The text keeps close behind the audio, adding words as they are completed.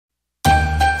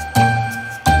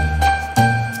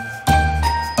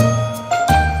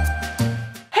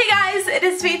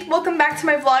welcome back to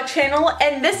my vlog channel,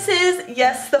 and this is,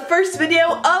 yes, the first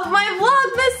video of my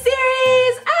Vlogmas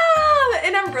series!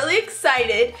 And I'm really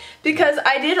excited because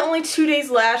I did only 2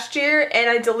 days last year and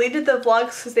I deleted the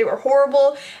vlogs because they were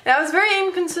horrible and I was very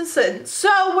inconsistent. So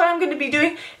what I'm going to be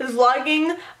doing is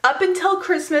vlogging up until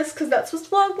Christmas because that's what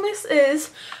Vlogmas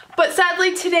is. But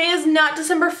sadly today is not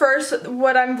December 1st,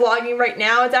 what I'm vlogging right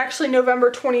now. It's actually November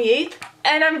 28th.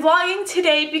 And I'm vlogging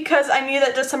today because I knew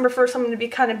that December 1st I'm going to be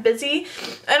kind of busy.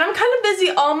 And I'm kind of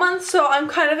busy all month, so I'm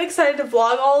kind of excited to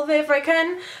vlog all of it if I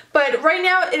can. But right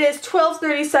now it is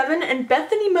 12:37 and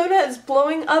Bethany Moda is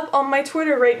blowing up on my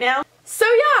Twitter right now. So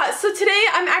yeah, so today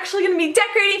I'm actually going to be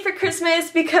decorating for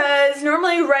Christmas because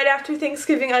normally right after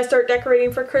Thanksgiving I start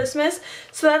decorating for Christmas.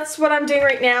 So that's what I'm doing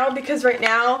right now because right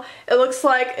now it looks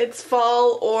like it's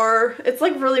fall or it's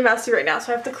like really messy right now.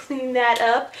 So I have to clean that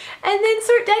up and then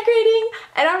start decorating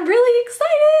and I'm really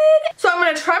excited. So I'm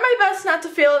going to try my best not to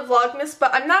fail at Vlogmas,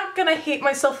 but I'm not going to hate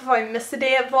myself if I miss a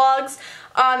day at vlogs.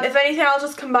 If anything, I'll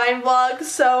just combine vlogs.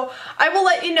 So I will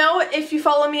let you know if you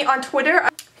follow me on Twitter.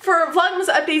 For Vlogmas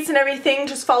updates and everything,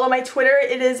 just follow my Twitter.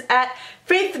 It is at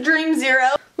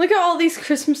FaithDream0. Look at all these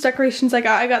Christmas decorations I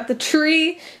got. I got the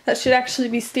tree. That should actually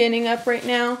be standing up right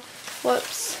now.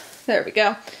 Whoops. There we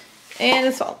go. And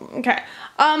it's all, okay.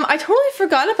 I totally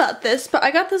forgot about this, but I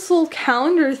got this little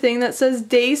calendar thing that says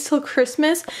days till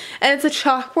Christmas, and it's a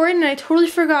chalkboard, and I totally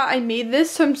forgot I made this,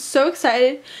 so I'm so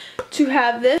excited to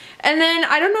have this. And then,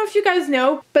 I don't know if you guys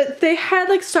know, but they had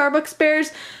like Starbucks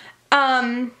bears,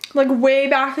 like way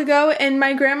back ago, and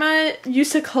my grandma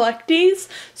used to collect these,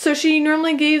 so she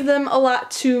normally gave them a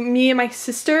lot to me and my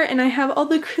sister, and I have all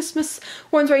the Christmas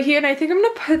ones right here, and I think I'm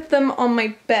gonna put them on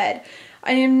my bed.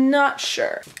 I am not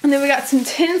sure. And then we got some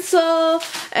tinsel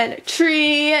and a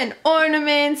tree and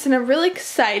ornaments, and I'm really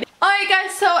excited. Alright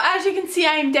guys, so as you can see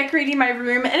I am decorating my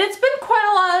room, and it's been quite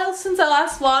a while since I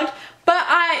last vlogged, but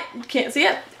you can't see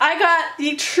it. I got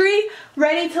the tree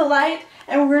ready to light,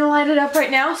 and we're gonna light it up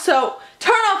right now. So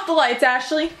turn off the lights,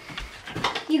 Ashley.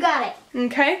 You got it.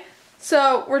 Okay,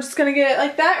 so we're just gonna get it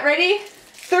like that. Ready?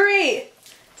 3,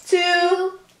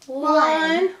 2,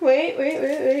 1.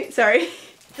 Wait. Sorry.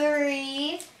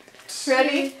 3, 2.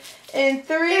 Ready? In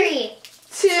 3,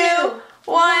 2,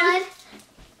 1.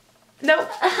 Nope.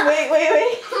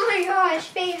 Wait. Oh my gosh,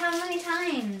 babe, how many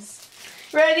times?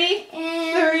 Ready?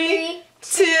 In 3,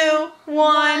 2,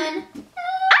 1.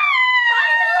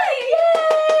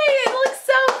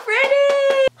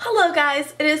 Hello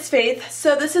guys, it is Faith.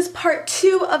 So this is part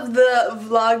 2 of the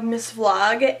Vlogmas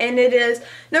vlog, and it is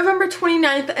November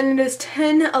 29th and it is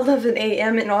 10:11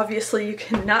 a.m. and obviously you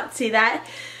cannot see that.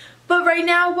 But right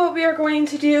now what we are going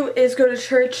to do is go to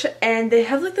church, and they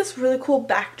have like this really cool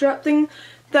backdrop thing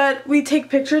that we take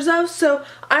pictures of. So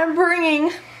I'm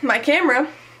bringing my camera,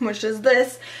 which is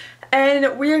this,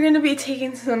 and we are going to be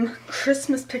taking some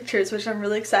Christmas pictures, which I'm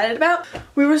really excited about.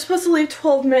 We were supposed to leave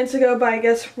 12 minutes ago, but I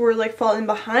guess we're like falling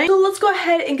behind. So let's go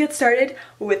ahead and get started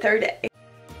with our day.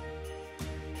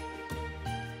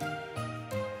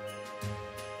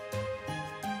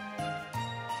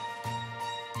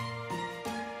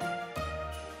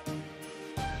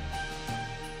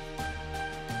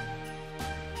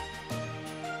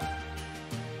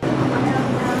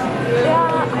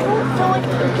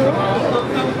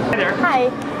 Hi,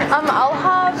 I'll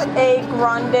have a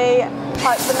grande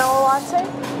hot vanilla latte.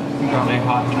 Grande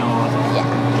hot vanilla latte?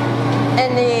 Yeah.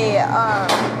 And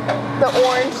the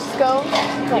orange scone.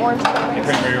 The orange scone. The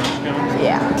cranberry orange scone?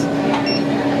 Yeah.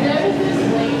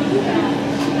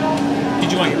 Did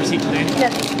you want your receipt today?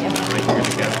 Yes, thank you. Alright, you're good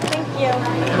to go. Thank you.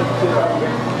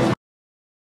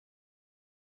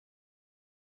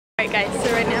 Alright guys, so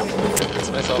right now,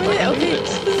 okay,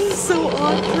 this is so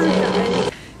awkward guys.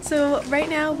 So right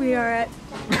now we are at,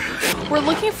 we're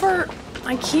looking for,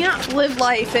 I can't live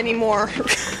life anymore.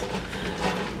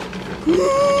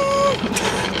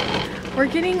 We're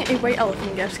getting a white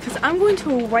elephant gift because I'm going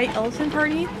to a white elephant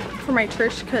party for my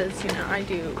church because, you know, I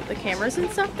do the cameras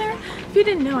and stuff there. If you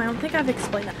didn't know, I don't think I've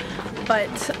explained that.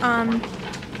 But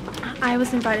I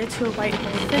was invited to a white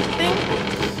elephant thing.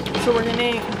 So we're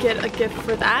gonna get a gift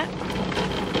for that.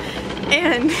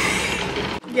 And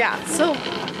yeah, so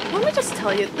let me just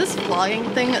tell you, this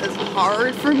vlogging thing is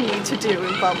hard for me to do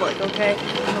in public, okay?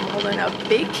 I'm holding a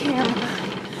big camera.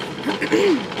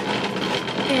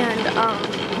 And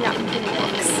yeah, I'm getting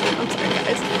looks. I'm sorry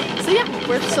guys. So yeah,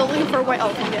 we're still looking for a white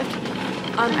elephant gift.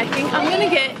 I think I'm gonna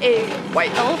get a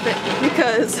white elephant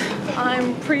because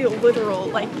I'm pretty literal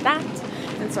like that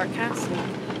and sarcastic.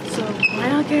 So why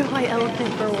not get a white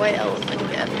elephant for a white elephant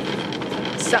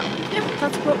gift? So yeah,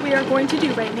 that's what we are going to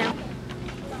do right now.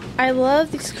 I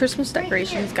love these Christmas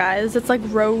decorations, guys. It's like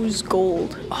rose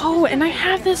gold. Oh, and I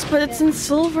have this, but it's in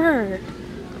silver.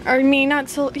 I mean, not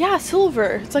silver. Yeah,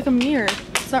 silver. It's like a mirror.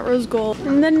 It's not rose gold.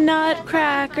 And the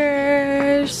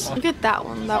nutcrackers. Look at that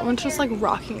one. That one's just like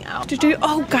rocking out.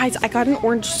 Oh, guys, I got an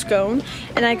orange scone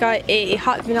and I got a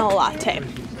hot vanilla latte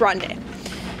grande.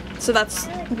 So that's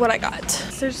what I got.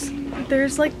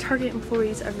 There's like Target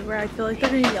employees everywhere. I feel like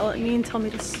they're gonna yell at me and tell me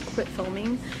to quit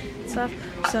filming and stuff.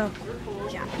 So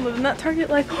yeah, living that Target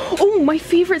life. Oh, my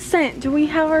favorite scent. Do we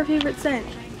have our favorite scent?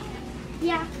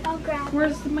 Yeah, I'll grab it.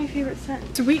 Where's my favorite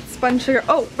scent? Sweet sponge sugar.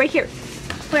 Oh, right here.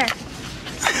 Where?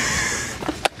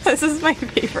 This is my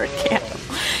favorite candle.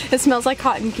 It smells like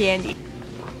cotton candy.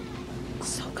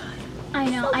 So good. I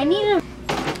know. I need a...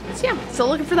 So yeah, still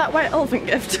looking for that white elephant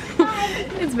gift.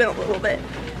 It's been a little bit.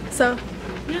 So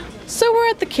yeah. So we're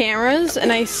at the cameras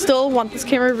and I still want this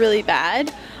camera really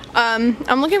bad.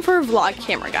 I'm looking for a vlog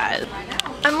camera, guys.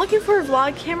 I'm looking for a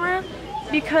vlog camera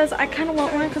because I kind of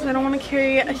want one because I don't want to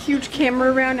carry a huge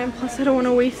camera around, and plus I don't want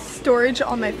to waste storage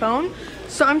on my phone.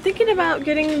 So I'm thinking about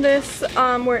getting this,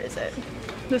 where is it?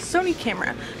 The Sony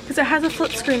camera, because it has a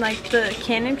flip screen like the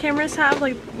Canon cameras have,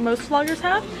 like most vloggers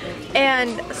have.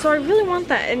 And so I really want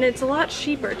that, and it's a lot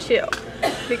cheaper too,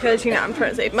 because you know I'm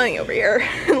trying to save money over here.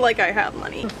 Like I have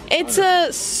money. It's a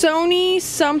Sony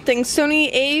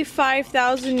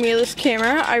A5000 mirrorless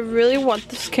camera. I really want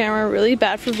this camera really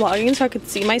bad for vlogging so I could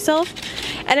see myself.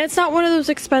 And it's not one of those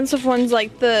expensive ones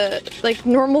like the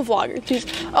normal vloggers use.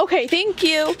 Okay, thank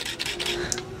you.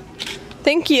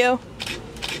 Thank you.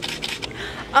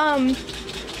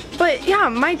 But yeah,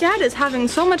 my dad is having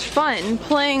so much fun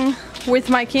playing with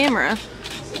my camera.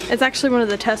 It's actually one of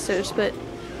the testers, but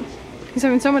he's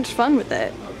having so much fun with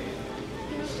it.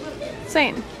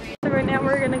 Insane. So right now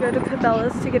we're gonna go to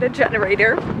Cabela's to get a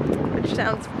generator, which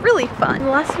sounds really fun.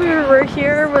 The last we were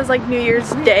here was like New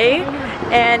Year's Day,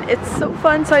 and it's so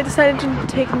fun, so I decided to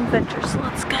take an adventure, so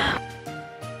let's go.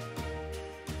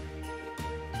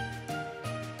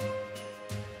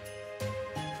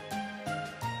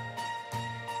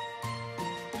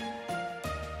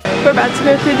 We're about to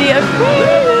go through the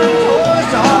aquarium.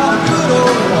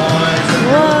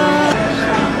 Whoa.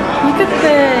 Look at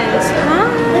this. Huh?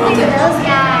 Look at those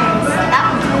guys.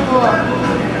 That's cool.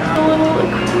 A little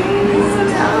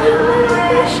aquarium.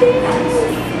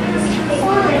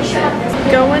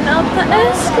 Going up the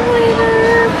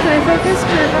escalator. Can I focus?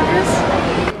 Can I focus?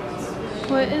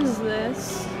 What is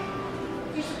this?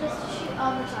 You're supposed to shoot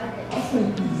all the targets.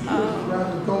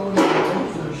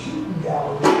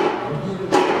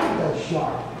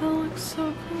 That looks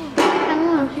so cool.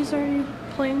 Oh, he's already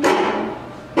playing. That's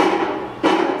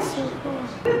so cool.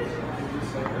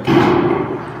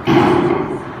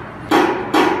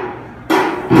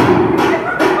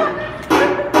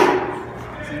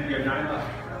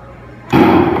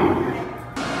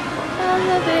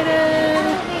 Elevator.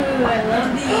 Ooh, I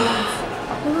love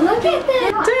these. Look at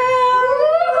this.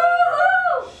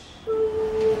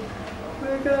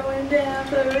 We're going down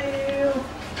for real.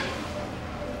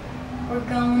 We're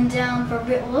going down for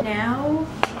real. Now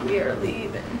we are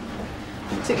leaving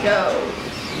to go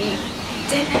eat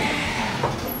dinner.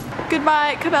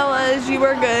 Goodbye, Cabela's. You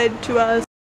were good to us.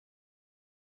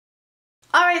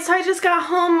 Alright, so I just got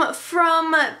home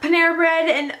from Panera Bread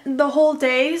and the whole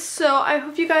day, so I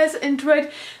hope you guys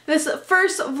enjoyed this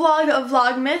first vlog of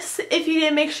Vlogmas. If you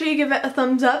did, make sure you give it a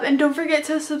thumbs up, and don't forget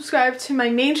to subscribe to my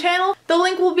main channel. The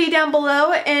link will be down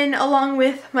below and along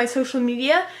with my social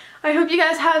media. I hope you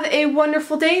guys have a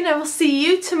wonderful day, and I will see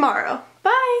you tomorrow.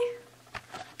 Bye!